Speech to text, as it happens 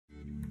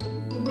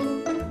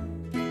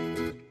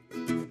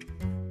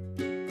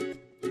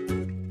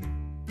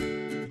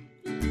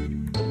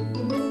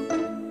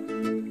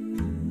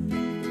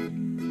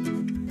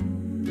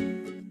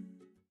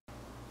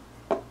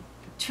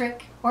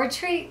trick, or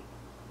treat.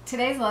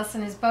 Today's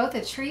lesson is both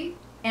a treat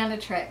and a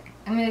trick.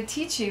 I'm going to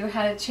teach you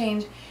how to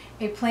change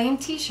a plain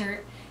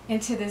t-shirt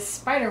into this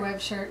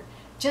spiderweb shirt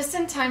just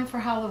in time for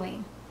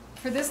Halloween.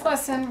 For this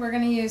lesson, we're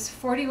going to use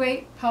 40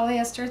 weight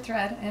polyester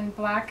thread, and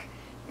black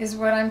is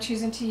what I'm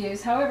choosing to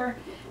use. However,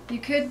 you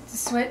could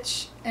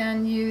switch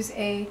and use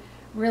a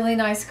really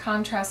nice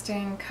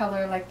contrasting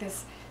color like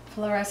this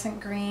fluorescent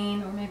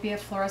green, or maybe a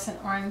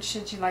fluorescent orange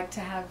should you like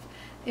to have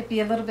it be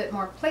a little bit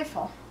more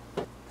playful.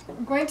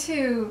 I'm going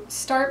to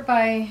start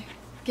by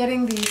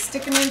getting the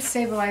stick and rinse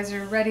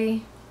stabilizer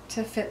ready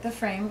to fit the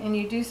frame, and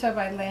you do so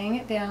by laying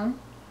it down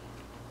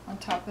on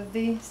top of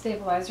the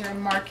stabilizer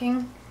and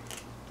marking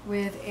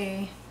with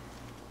a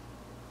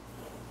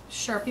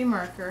Sharpie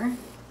marker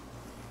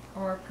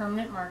or a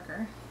permanent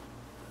marker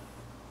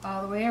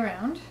all the way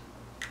around.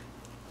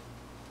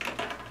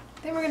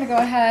 Then we're going to go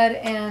ahead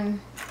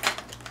and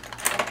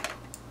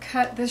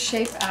cut the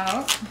shape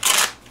out.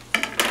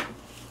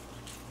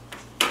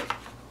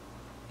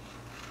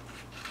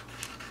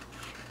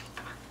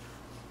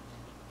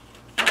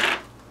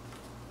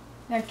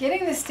 Now,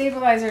 getting the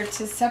stabilizer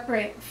to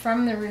separate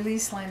from the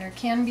release liner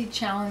can be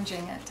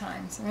challenging at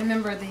times.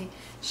 Remember, the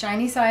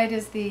shiny side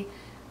is the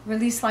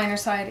release liner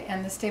side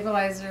and the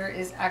stabilizer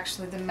is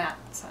actually the matte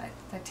side.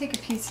 If I take a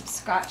piece of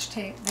Scotch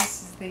tape,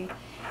 this is the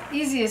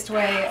easiest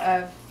way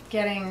of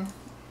getting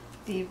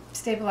the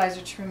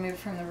stabilizer to remove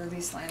from the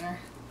release liner.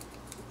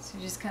 So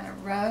you just kind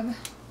of rub like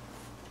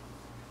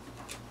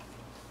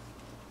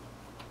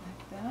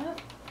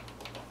that,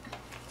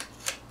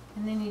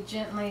 and then you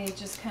gently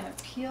just kind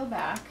of peel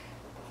back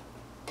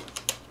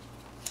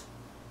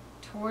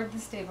toward the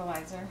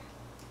stabilizer,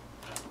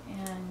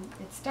 and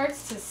it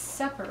starts to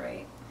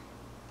separate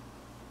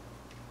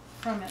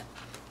from it,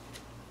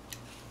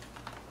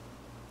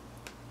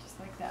 just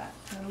like that.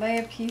 And lay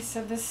a piece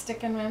of the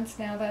stick and rinse,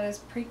 now that is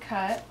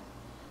pre-cut,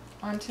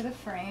 onto the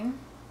frame.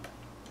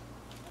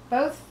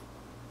 Both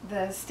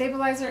the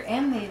stabilizer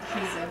and the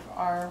adhesive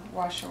are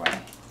wash away.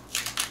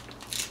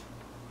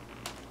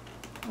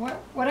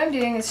 What I'm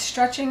doing is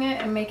stretching it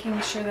and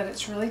making sure that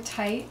it's really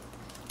tight.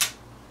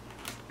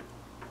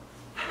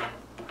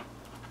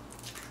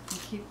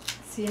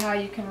 See how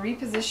you can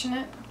reposition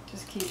it?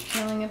 Just keep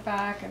peeling it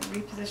back and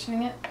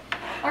repositioning it.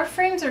 Our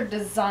frames are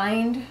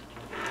designed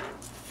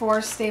for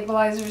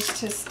stabilizers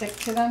to stick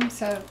to them,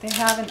 so they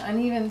have an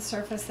uneven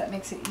surface that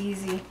makes it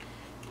easy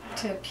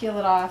to peel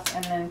it off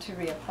and then to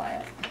reapply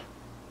it.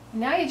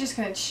 Now you're just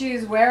going to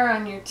choose where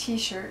on your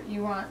t-shirt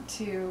you want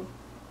to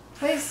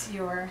place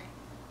your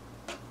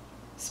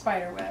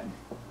spider web.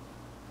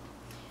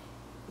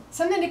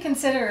 Something to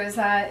consider is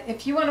that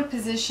if you want to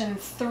position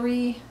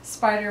 3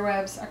 spider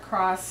webs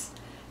across,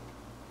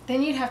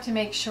 then you'd have to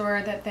make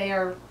sure that they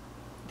are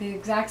the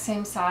exact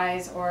same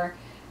size or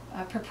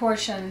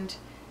proportioned,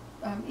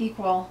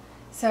 equal.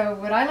 So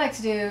what I like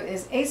to do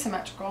is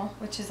asymmetrical,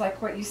 which is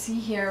like what you see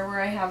here,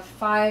 where I have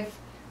 5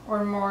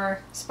 or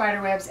more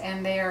spider webs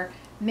and they are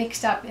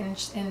mixed up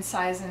in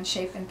size and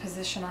shape and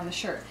position on the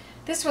shirt.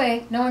 This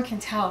way no one can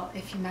tell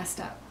if you messed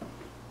up.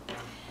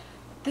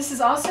 This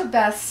is also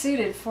best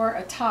suited for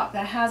a top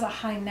that has a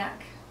high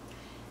neck,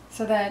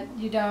 so that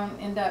you don't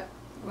end up,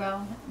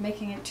 well,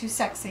 making it too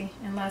sexy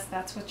unless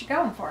that's what you're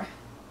going for.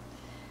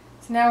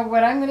 So now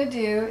what I'm going to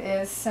do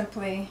is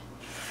simply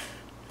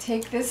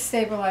take this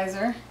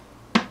stabilizer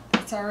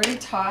that's already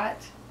taut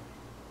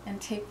and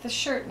take the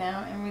shirt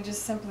now, and we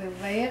just simply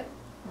lay it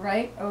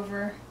right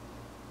over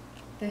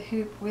the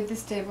hoop with the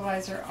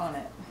stabilizer on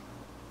it.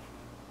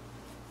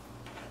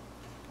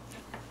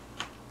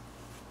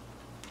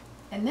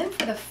 And then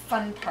for the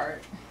fun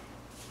part,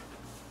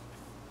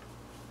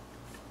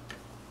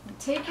 you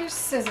take your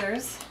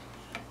scissors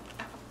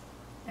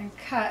and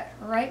cut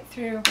right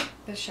through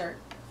the shirt.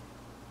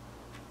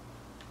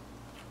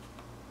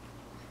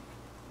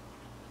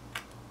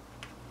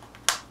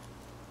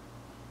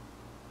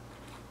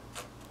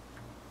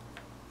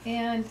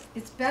 And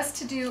it's best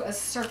to do a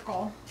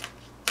circle.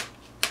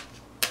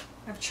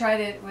 I've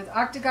tried it with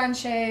octagon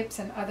shapes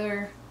and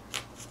other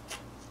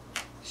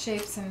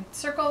shapes, and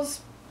circles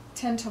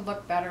tend to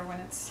look better when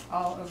it's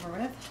all over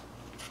with.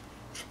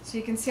 So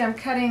you can see I'm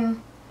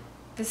cutting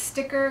the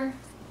sticker,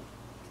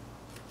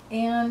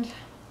 and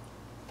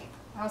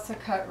I also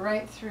cut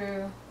right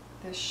through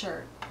this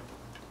shirt.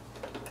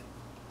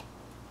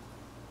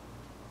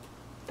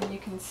 And you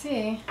can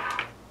see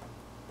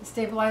the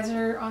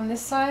stabilizer on this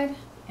side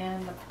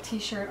and the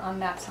t-shirt on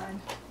that side.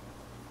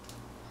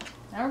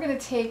 Now we're going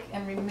to take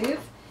and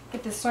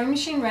get the sewing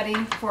machine ready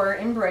for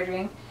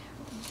embroidering,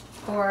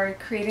 or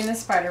creating a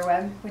spider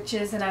web, which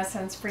is in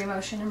essence free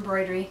motion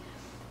embroidery,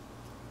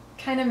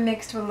 kind of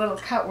mixed with a little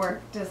cut work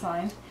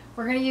design.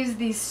 We're going to use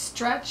the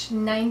stretch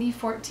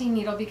 9014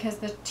 needle because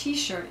the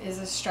t-shirt is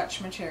a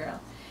stretch material.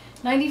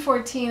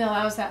 9014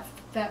 allows that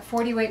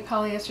 40 weight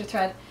polyester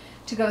thread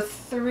to go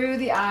through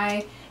the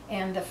eye,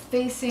 and the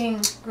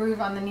facing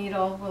groove on the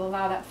needle will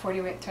allow that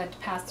 40 weight thread to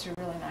pass through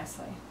really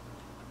nicely.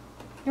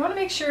 You want to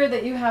make sure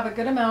that you have a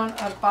good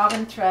amount of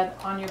bobbin thread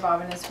on your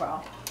bobbin as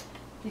well.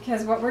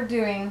 because what we're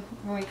doing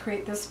when we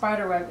create this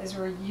spider web is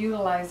we're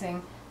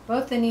utilizing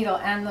both the needle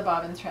and the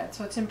bobbin thread.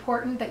 So it's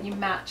important that you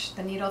match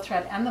the needle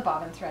thread and the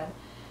bobbin thread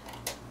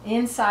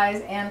in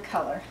size and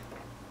color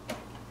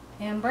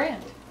and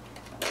brand.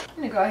 I'm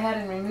going to go ahead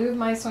and remove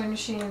my sewing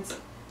machine's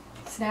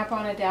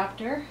snap-on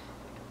adapter,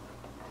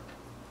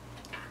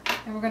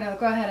 and we're going to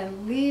go ahead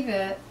and leave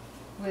it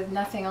with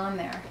nothing on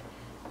there.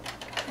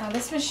 Now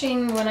this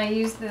machine, when I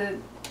use the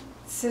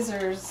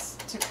scissors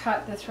to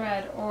cut the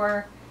thread,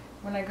 or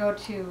when I go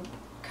to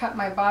cut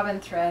my bobbin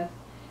thread,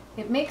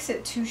 it makes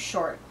it too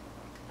short.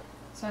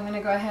 So I'm going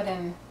to go ahead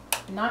and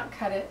not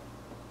cut it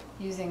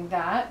using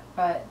that,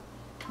 but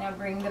now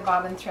bring the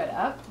bobbin thread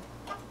up.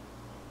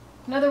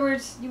 In other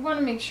words, you want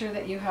to make sure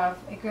that you have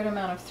a good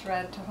amount of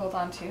thread to hold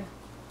on to.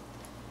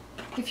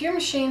 If your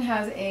machine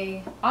has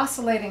a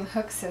oscillating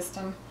hook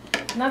system,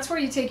 and that's where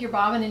you take your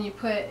bobbin and you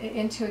put it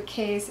into a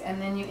case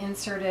and then you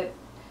insert it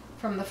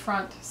from the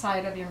front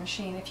side of your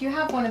machine. If you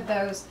have one of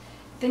those,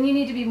 then you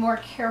need to be more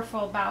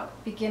careful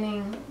about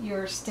beginning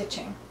your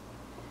stitching.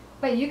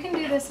 But you can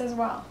do this as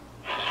well.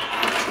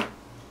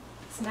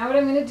 So now what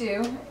I'm going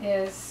to do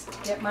is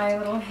get my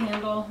little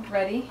handle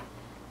ready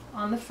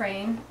on the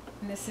frame.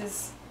 And this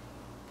is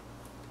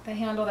the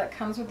handle that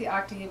comes with the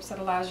Octi-Hoops that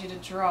allows you to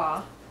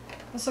draw.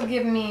 This will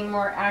give me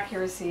more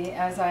accuracy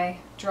as I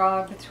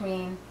draw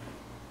between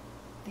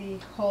the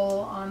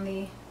hole on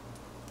the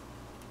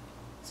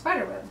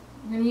spider web.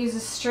 I'm going to use a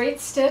straight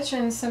stitch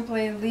and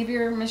simply leave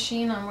your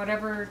machine on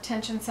whatever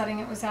tension setting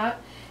it was at.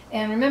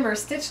 And remember,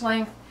 stitch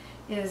length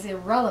is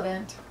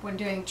irrelevant when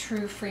doing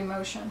true free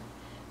motion.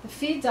 The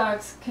feed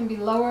dogs can be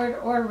lowered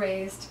or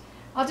raised.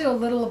 I'll do a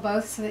little of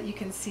both so that you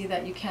can see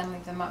that you can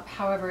leave them up.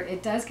 However,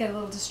 it does get a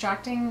little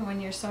distracting when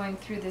you're sewing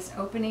through this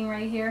opening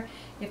right here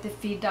if the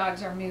feed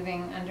dogs are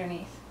moving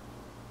underneath.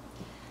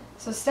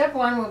 So step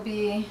one will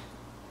be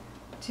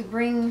to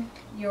bring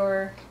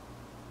your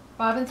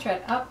bobbin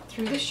thread up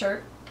through the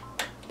shirt,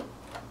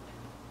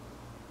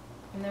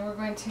 and then we're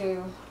going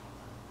to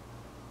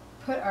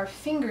put our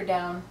finger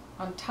down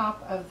on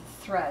top of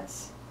the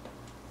threads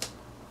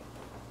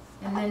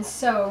and then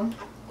sew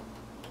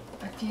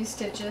a few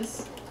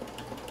stitches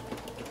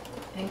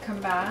and come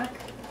back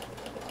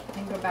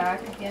and go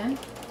back again.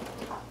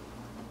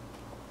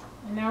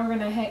 And now we're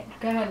going to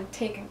go ahead and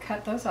take and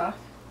cut those off.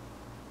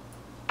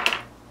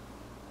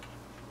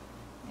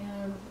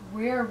 And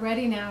we're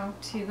ready now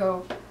to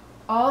go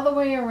all the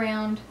way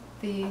around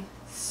the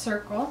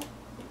circle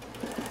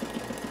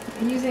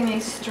using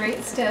a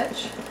straight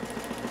stitch.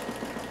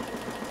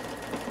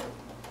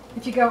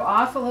 If you go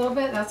off a little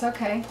bit, that's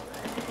okay,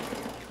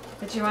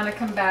 but you want to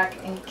come back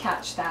and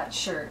catch that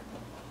shirt.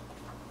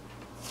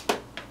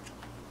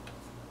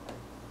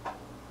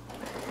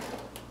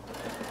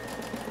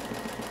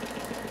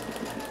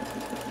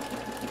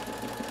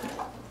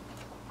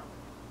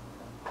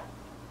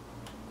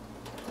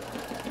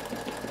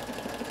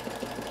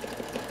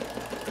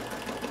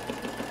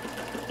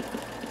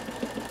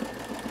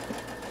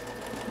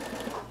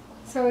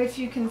 So if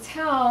you can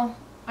tell,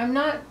 I'm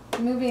not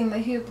moving the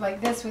hoop like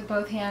this with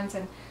both hands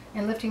and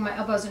lifting my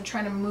elbows and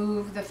trying to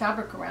move the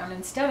fabric around.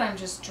 Instead, I'm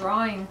just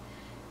drawing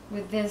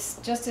with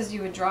this just as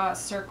you would draw a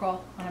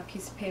circle on a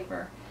piece of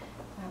paper.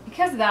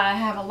 Because of that, I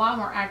have a lot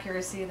more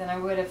accuracy than I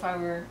would if I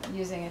were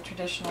using a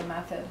traditional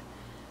method.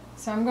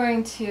 So I'm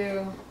going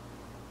to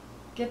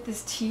get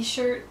this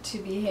t-shirt to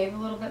behave a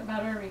little bit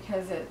better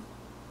because it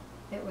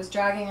was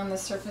dragging on the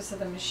surface of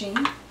the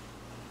machine.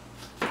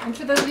 And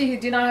for those of you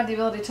who do not have the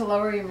ability to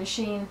lower your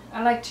machine,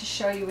 I like to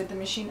show you with the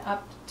machine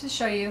up to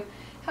show you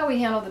how we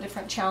handle the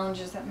different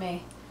challenges that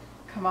may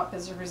come up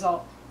as a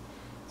result.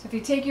 So if you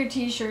take your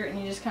t-shirt and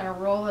you just kind of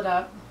roll it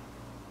up,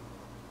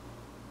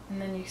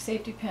 and then you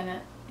safety pin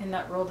it in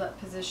that rolled up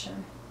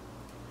position,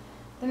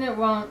 then it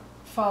won't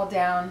fall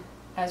down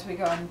as we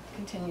go and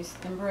continue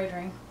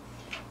embroidering.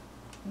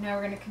 Now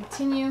we're going to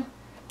continue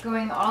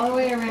going all the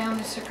way around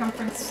the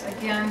circumference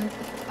again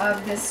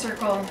of this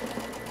circle.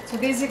 So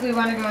basically we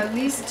want to go at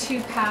least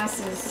 2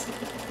 passes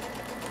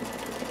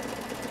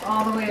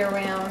all the way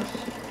around.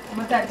 And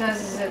what that does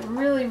is it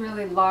really,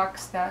 really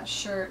locks that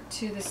shirt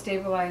to the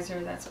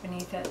stabilizer that's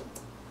beneath it.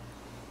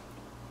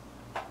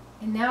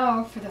 And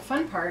now for the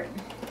fun part,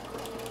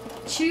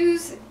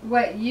 choose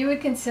what you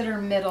would consider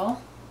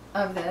middle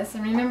of this.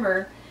 And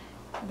remember,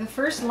 the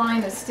first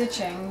line of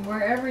stitching,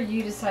 wherever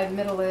you decide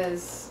middle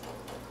is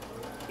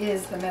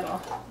the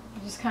middle.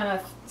 You just kind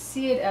of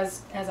see it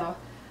as a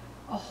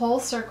whole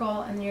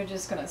circle, and you're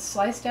just going to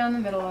slice down the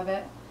middle of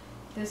it.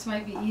 This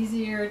might be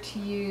easier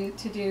to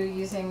do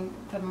using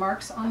the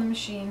marks on the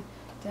machine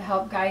to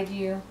help guide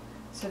you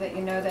so that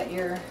you know that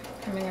you're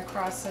coming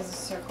across as a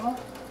circle.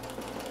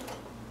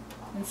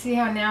 And see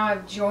how now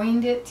I've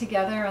joined it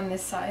together on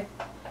this side.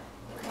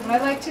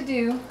 What I like to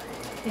do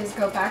is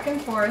go back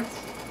and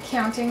forth,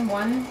 counting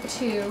 1,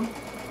 2,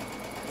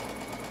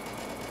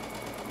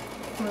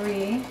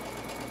 3,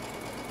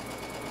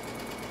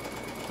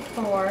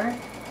 4,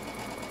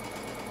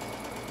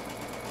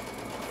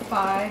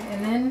 5,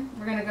 and then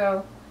we're going to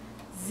go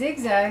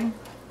zigzag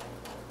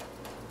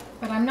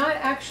But I'm not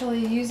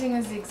actually using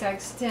a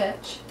zigzag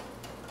stitch.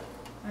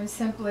 I'm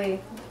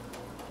simply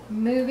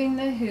moving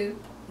the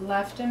hoop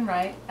left and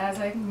right as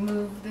I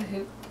move the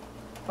hoop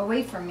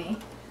away from me.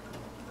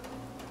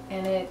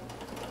 And it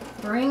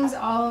brings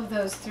all of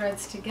those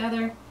threads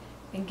together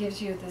and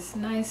gives you this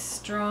nice,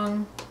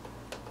 strong,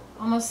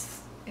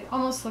 it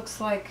almost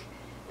looks like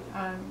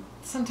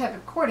some type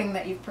of cording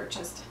that you've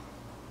purchased.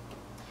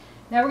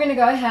 Now we're going to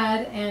go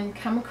ahead and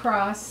come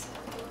across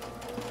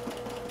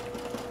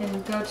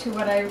and go to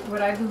what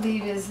I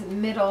believe is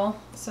middle,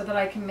 so that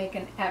I can make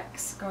an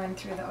X going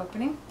through the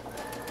opening.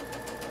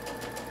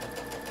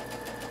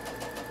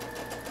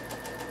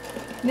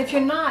 And if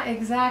you're not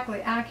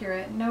exactly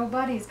accurate,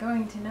 nobody's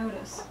going to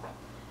notice.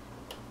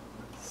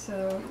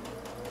 So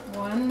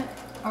one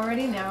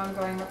already, now I'm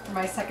going up for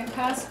my second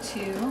pass,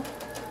 2,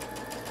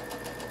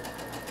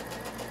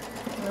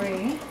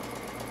 3,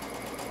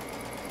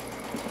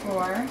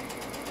 4,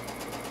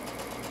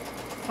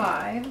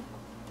 5.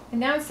 And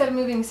now instead of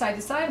moving side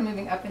to side, I'm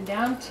moving up and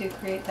down to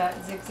create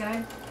that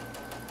zigzag.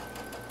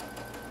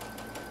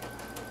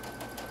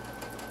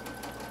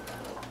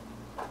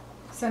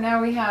 So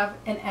now we have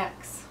an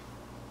X.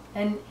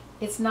 And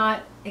it's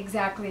not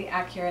exactly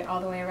accurate all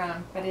the way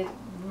around, but it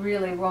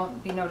really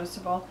won't be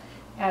noticeable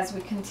as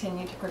we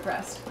continue to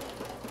progress.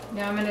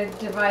 Now I'm going to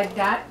divide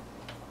that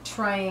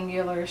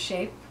triangular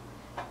shape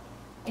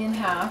in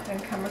half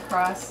and come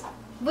across,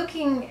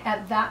 looking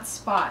at that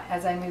spot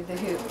as I move the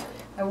hoop.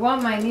 I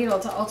want my needle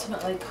to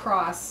ultimately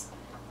cross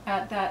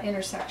at that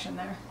intersection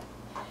there.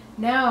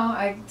 Now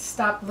I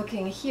stop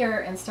looking here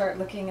and start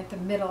looking at the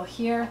middle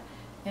here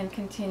and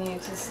continue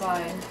to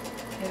slide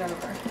it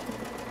over.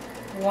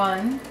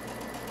 1,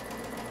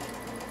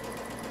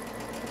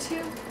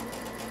 2,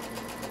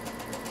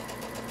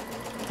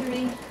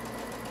 3,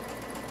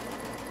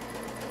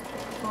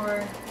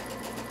 4,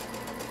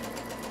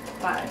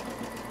 5.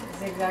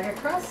 Zigzag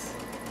across.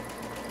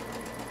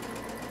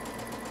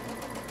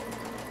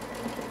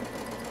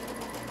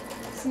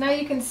 So now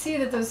you can see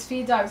that those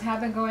feed dogs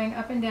have been going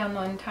up and down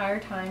the entire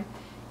time.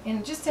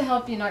 And just to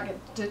help you not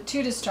get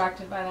too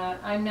distracted by that,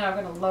 I'm now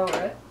going to lower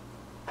it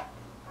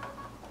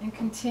and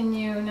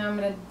continue. Now I'm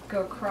going to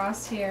go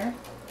across here.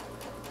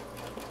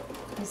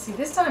 You see,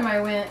 this time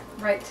I went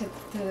right to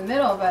the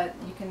middle, but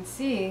you can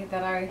see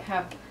that I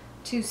have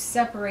 2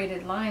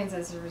 separated lines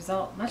as a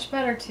result. Much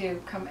better to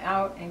come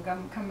out and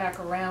come back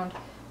around,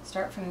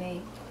 start from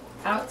the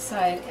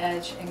outside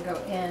edge and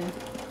go in.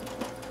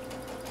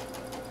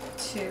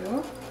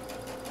 2,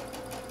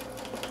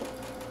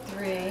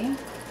 3,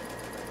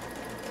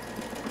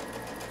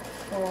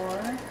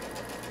 4,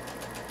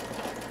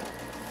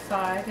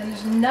 5, and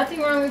there's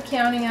nothing wrong with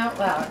counting out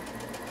loud.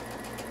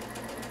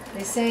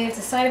 They say it's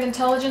a sign of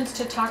intelligence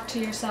to talk to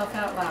yourself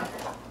out loud.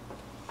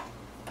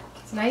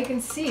 So now you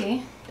can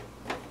see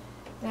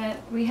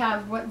that we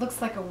have what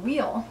looks like a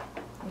wheel,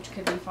 which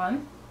could be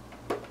fun.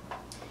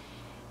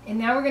 And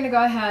now we're going to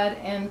go ahead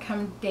and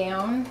come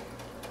down,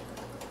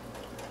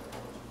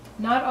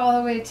 not all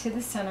the way to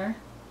the center,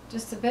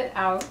 just a bit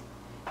out.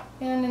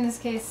 And in this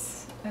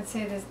case, I'd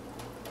say there's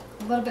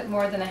a little bit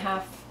more than a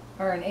half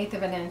or an eighth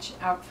of an inch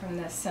out from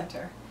the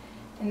center.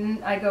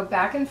 And I go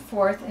back and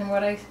forth, and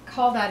what I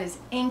call that is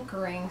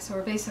anchoring. So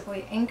we're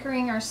basically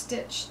anchoring our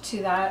stitch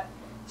to that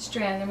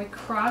strand, and we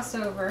cross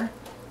over,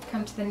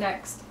 come to the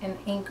next, and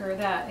anchor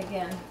that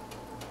again.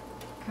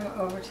 Come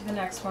over to the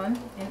next one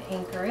and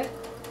anchor it,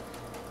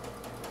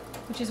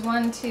 which is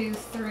 1, 2,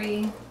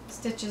 3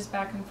 stitches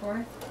back and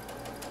forth.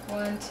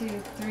 1, 2,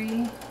 3.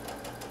 1,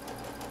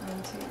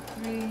 2,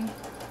 3. 1,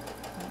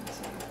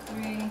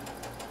 2, 3.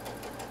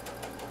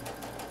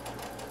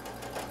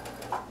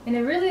 And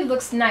it really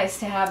looks nice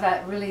to have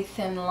that really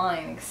thin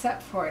line,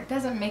 except for it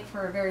doesn't make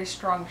for a very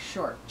strong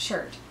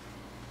shirt.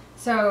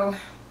 So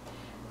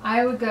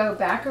I would go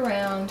back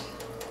around.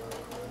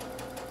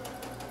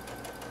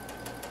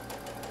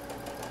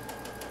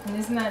 And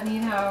isn't that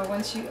neat how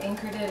once you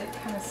anchored it, it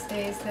kind of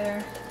stays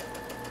there?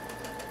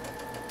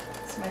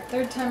 It's my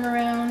 3rd time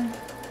around,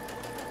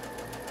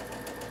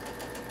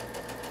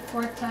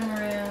 4th time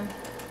around,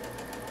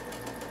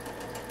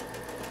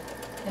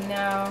 and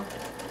now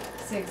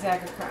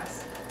zigzag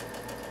across.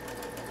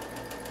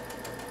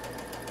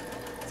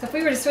 So if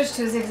we were to switch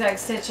to a zigzag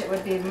stitch, it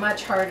would be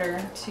much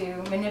harder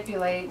to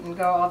manipulate and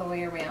go all the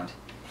way around.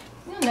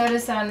 You'll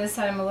notice on this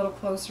side I'm a little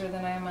closer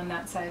than I am on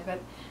that side, but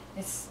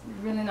it's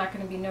really not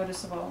going to be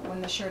noticeable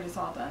when the shirt is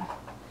all done.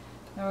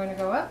 Now we're going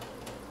to go up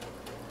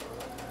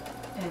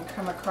and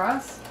come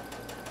across.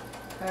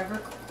 However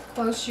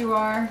close you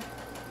are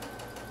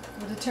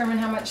will determine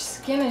how much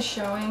skin is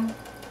showing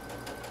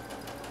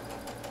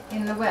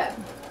in the web.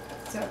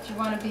 So if you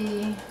want to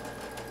be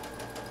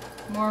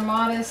more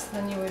modest,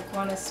 then you would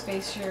want to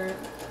space your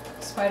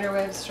spider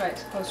web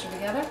stripes closer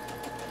together.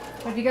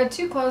 But if you go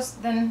too close,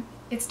 then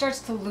it starts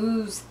to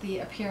lose the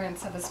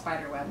appearance of a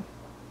spider web.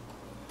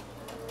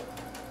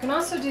 You can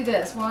also do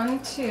this.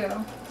 1, 2,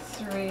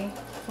 3,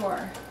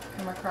 4.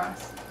 Come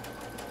across.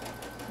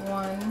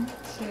 1,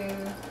 2,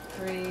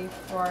 3,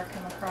 4.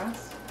 Come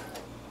across.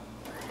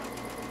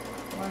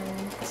 1,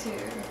 2,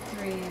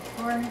 3,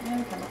 4,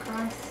 and come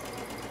across.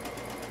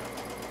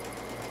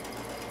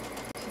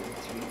 2,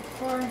 3,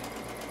 4. 2,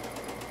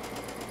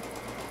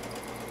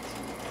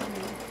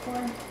 3, 4.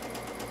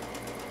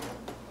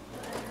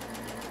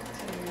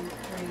 2,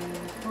 3,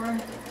 4.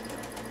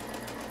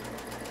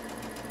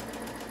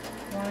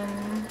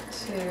 1,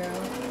 2,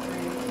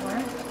 3,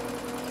 4.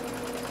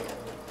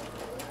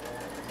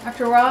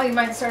 After a while, you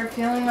might start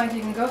feeling like you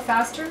can go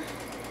faster.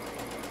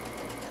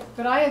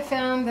 But I have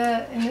found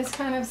that in this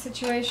kind of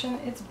situation,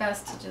 it's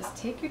best to just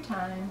take your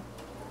time.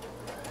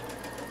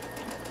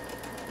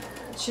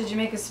 Should you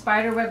make a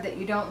spider web that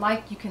you don't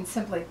like, you can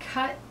simply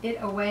cut it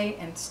away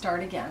and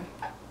start again.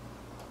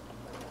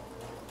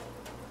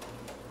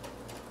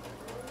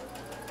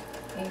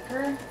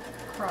 Anchor,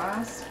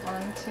 cross,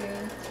 1, 2,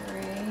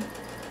 3,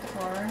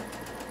 4.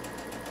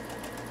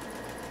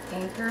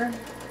 Anchor,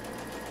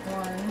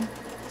 1,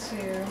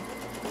 2,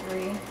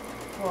 3,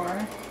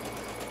 4.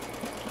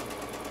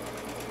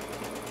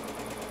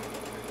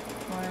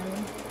 1,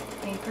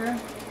 anchor,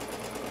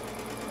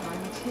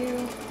 1,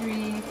 2,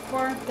 3,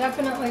 4.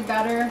 Definitely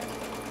better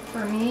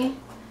for me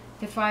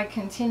if I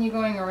continue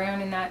going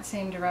around in that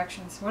same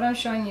direction. So what I'm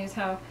showing you is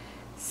how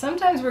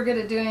sometimes we're good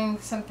at doing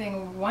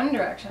something one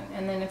direction,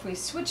 and then if we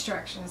switch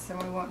directions, then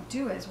we won't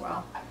do as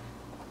well.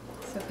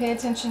 So pay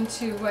attention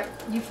to what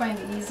you find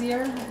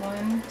easier.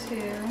 1, 2,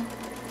 3,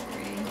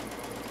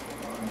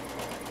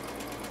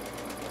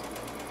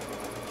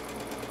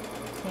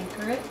 4.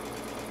 Anchor it.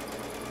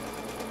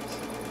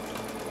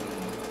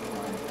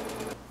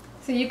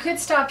 So you could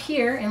stop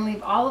here and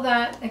leave all of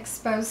that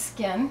exposed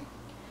skin.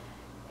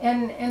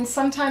 And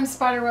sometimes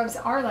spider webs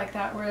are like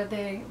that, where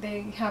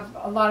they have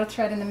a lot of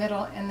thread in the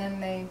middle, and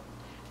then they're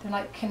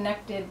like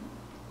connected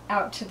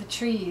out to the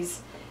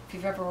trees. If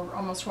you've ever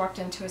almost walked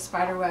into a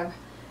spider web,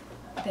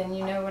 then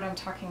you know what I'm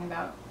talking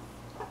about.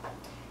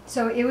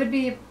 So it would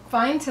be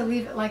fine to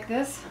leave it like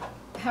this.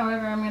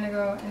 However, I'm going to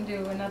go and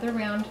do another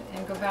round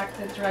and go back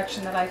the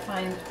direction that I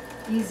find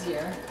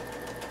easier.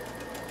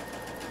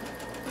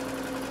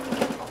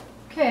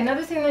 Okay,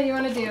 another thing that you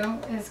want to do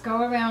is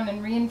go around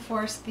and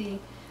reinforce the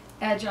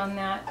edge on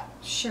that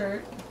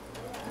shirt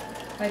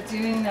by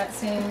doing that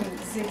same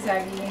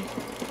zigzaggy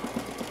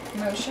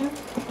motion.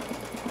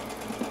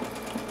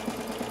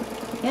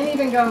 And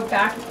even go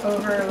back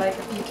over like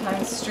a few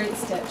times, straight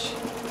stitch.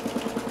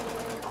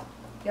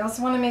 You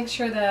also want to make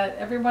sure that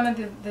every one of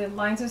the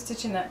lines of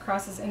stitching that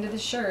crosses into the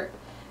shirt,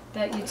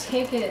 that you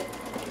take it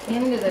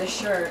into the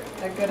shirt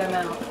a good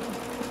amount.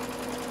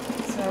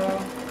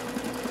 So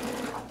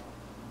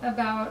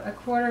about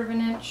 1/4 of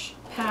an inch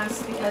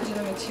past the edge of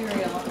the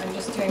material, I'm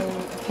just doing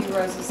a few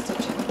rows of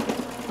stitching.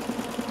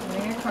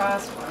 Coming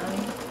across 1.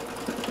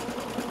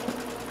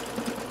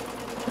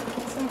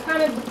 So I'm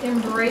kind of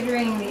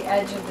embroidering the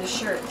edge of the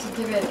shirt to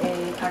give it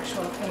an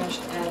actual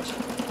finished edge.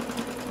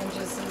 And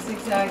just a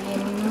zigzaggy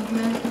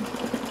movement.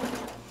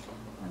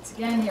 Once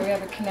again, here we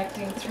have a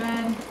connecting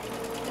thread.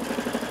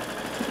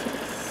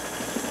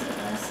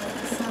 Side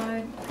to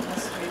side, a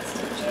straight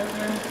stitch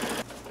over.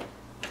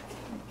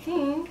 I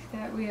think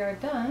that we are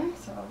done,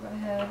 so I'll go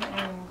ahead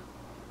and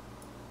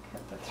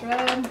cut the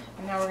thread,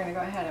 and now we're going to go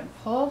ahead and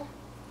pull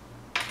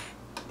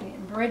the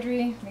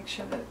embroidery. Make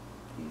sure that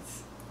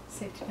these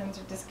safety pins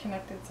are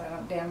disconnected so I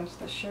don't damage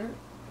the shirt.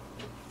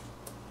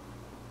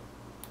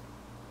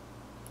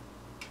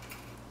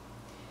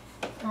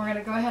 And we're going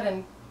to go ahead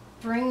and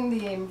bring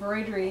the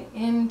embroidery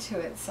into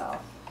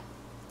itself.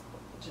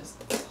 Just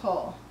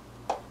pull.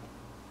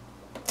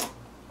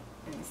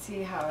 And you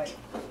see how it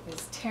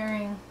is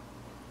tearing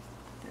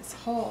this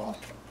hole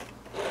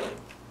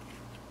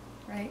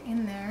right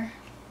in there.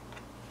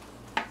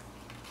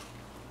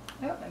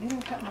 Oh, I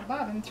didn't cut my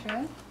bobbin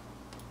thread.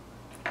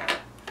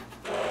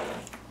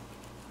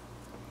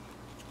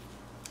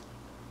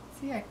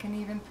 See, I can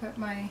even put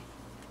my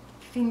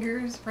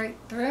fingers right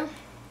through.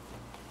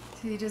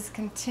 So you just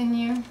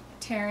continue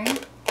tearing.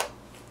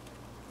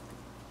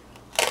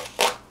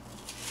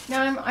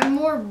 Now I'm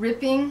more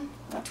ripping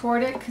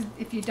toward it, because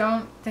if you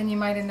don't, then you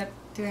might end up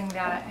doing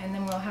that, and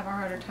then we'll have a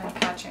harder time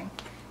catching.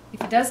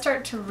 If it does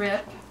start to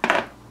rip,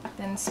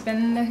 then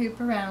spin the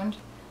hoop around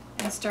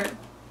and start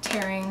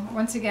tearing.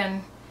 Once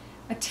again,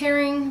 a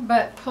tearing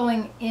but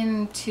pulling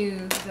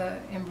into the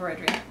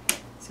embroidery.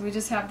 So we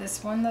just have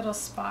this one little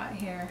spot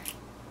here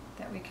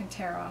that we can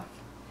tear off.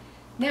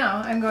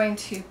 Now I'm going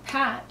to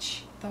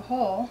patch the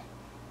hole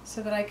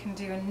so that I can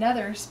do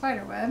another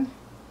spider web,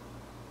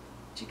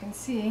 which you can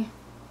see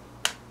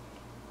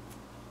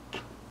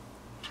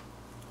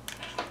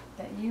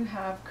that you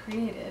have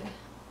created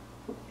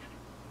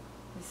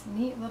this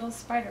neat little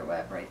spider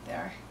web right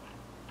there.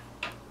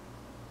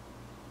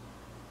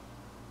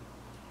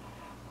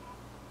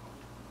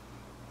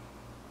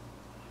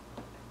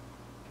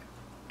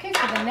 Okay,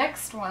 for the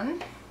next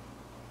one,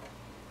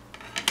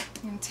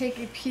 you can take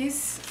a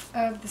piece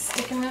of the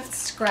stick-and-knit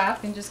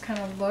scrap and just kind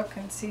of look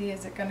and see,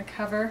 is it going to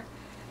cover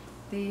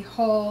the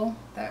hole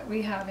that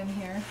we have in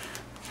here.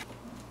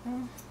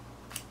 Then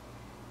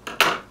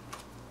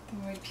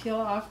we peel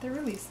off the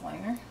release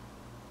liner.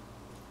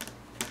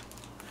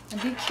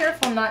 And be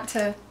careful not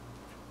to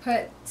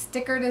put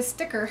sticker to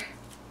sticker.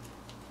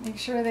 Make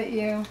sure that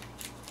you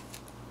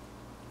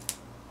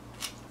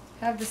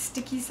have the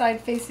sticky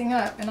side facing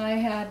up, and I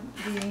had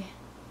the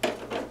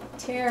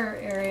tear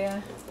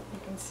area, you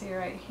can see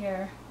right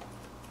here.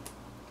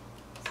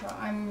 So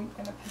I'm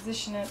going to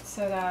position it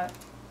so that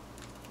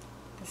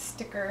the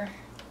sticker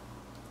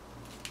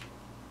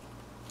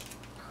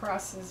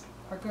crosses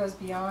or goes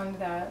beyond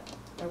that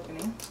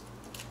opening.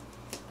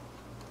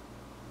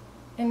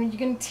 And you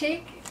can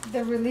take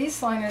the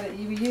release liner that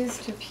you use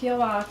to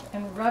peel off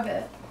and rub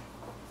it.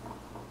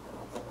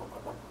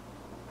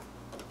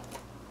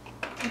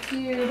 If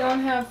you don't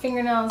have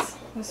fingernails,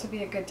 this would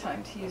be a good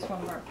time to use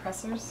one of our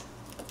pressers.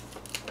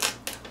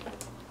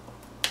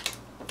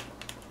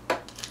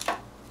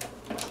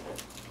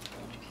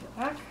 Peel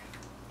back,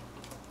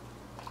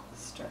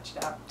 stretch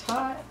it out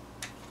taut,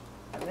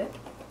 rub it.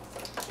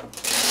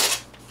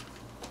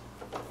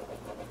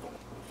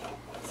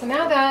 So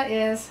now that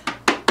is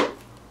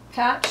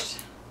patched.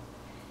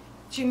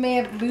 You may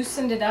have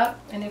loosened it up,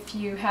 and if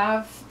you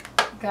have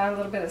got a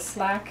little bit of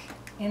slack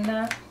in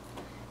that,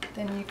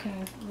 then you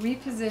can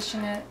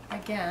reposition it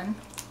again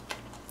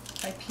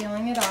by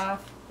peeling it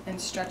off and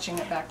stretching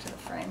it back to the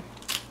frame.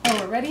 Oh,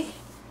 we're ready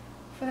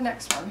for the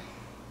next one.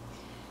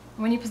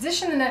 When you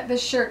position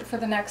this shirt for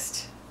the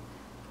next,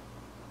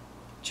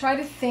 try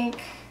to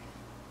think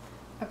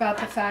about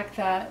the fact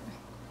that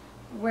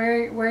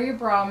where your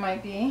bra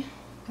might be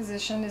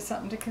positioned is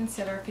something to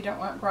consider if you don't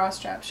want bra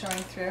straps showing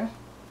through.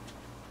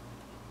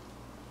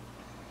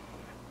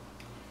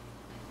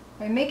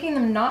 By making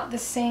them not the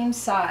same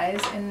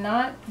size and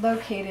not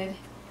located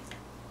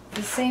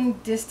the same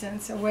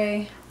distance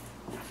away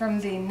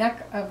from the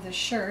neck of the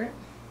shirt,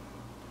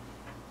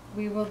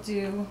 we will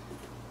do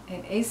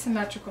an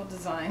asymmetrical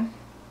design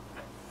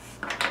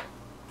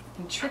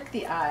and trick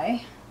the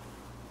eye.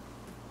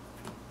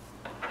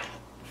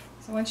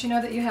 So once you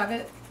know that you have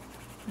it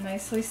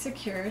nicely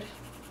secured,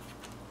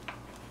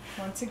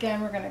 once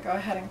again we're going to go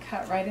ahead and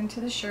cut right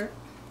into the shirt.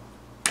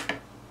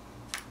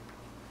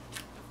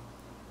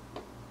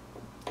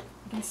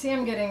 You can see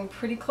I'm getting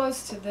pretty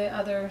close to the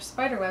other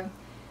spider web,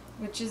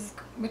 which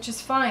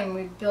is fine.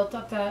 We've built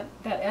up that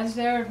edge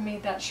there,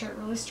 made that shirt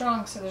really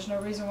strong, so there's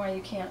no reason why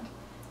you can't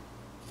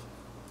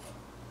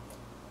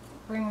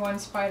bring one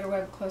spider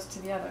web close to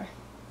the other.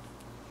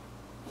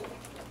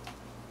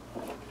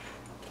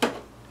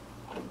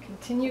 And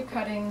continue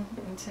cutting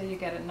until you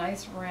get a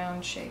nice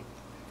round shape.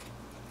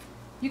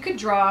 You could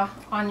draw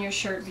on your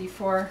shirt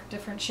before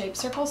different shape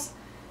circles.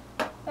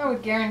 That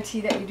would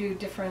guarantee that you do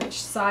different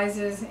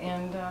sizes,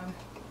 and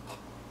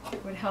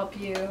it would help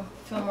you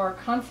feel more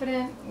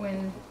confident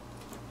when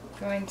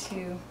going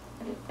to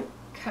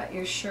cut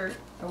your shirt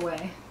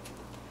away.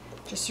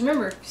 Just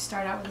remember, if you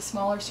start out with a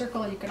smaller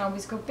circle, you can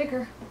always go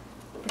bigger,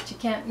 but you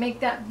can't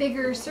make that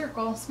bigger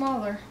circle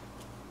smaller.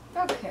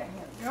 Okay,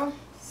 there we go.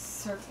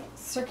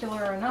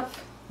 Circular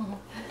enough,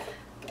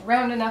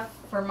 round enough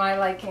for my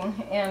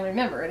liking, and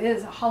remember, it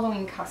is a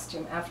Halloween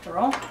costume after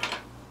all.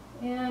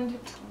 And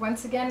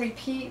once again,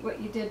 repeat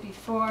what you did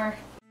before.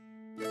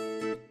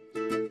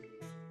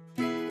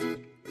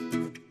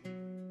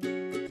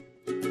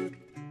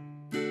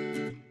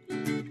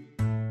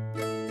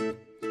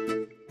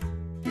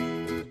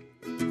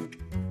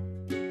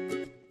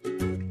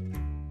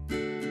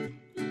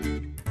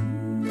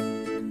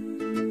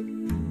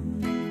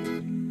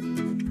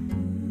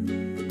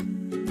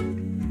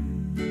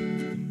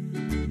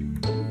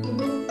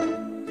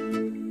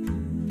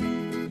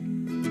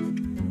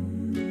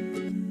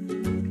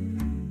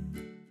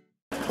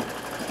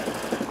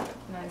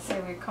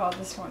 Call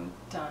this one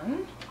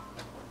done.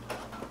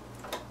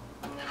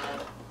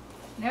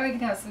 Now we can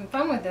have some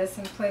fun with this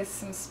and place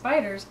some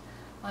spiders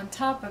on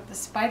top of the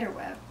spider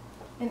web.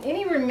 And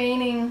any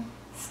remaining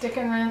stick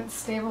and rinse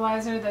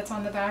stabilizer that's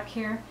on the back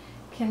here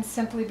can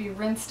simply be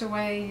rinsed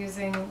away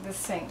using the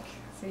sink.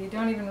 So you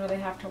don't even really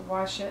have to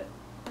wash it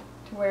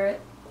to wear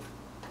it.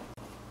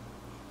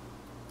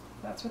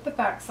 That's what the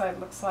back side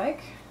looks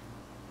like.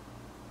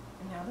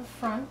 And now the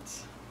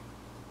front.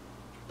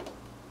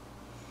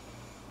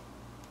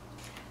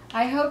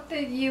 I hope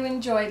that you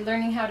enjoyed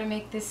learning how to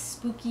make this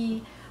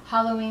spooky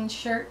Halloween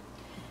shirt.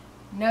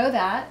 Know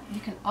that you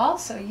can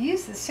also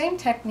use the same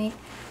technique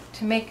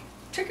to make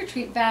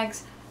trick-or-treat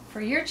bags for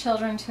your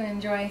children to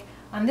enjoy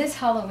on this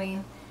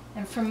Halloween.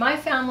 And from my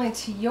family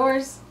to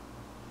yours,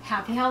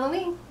 happy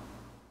Halloween!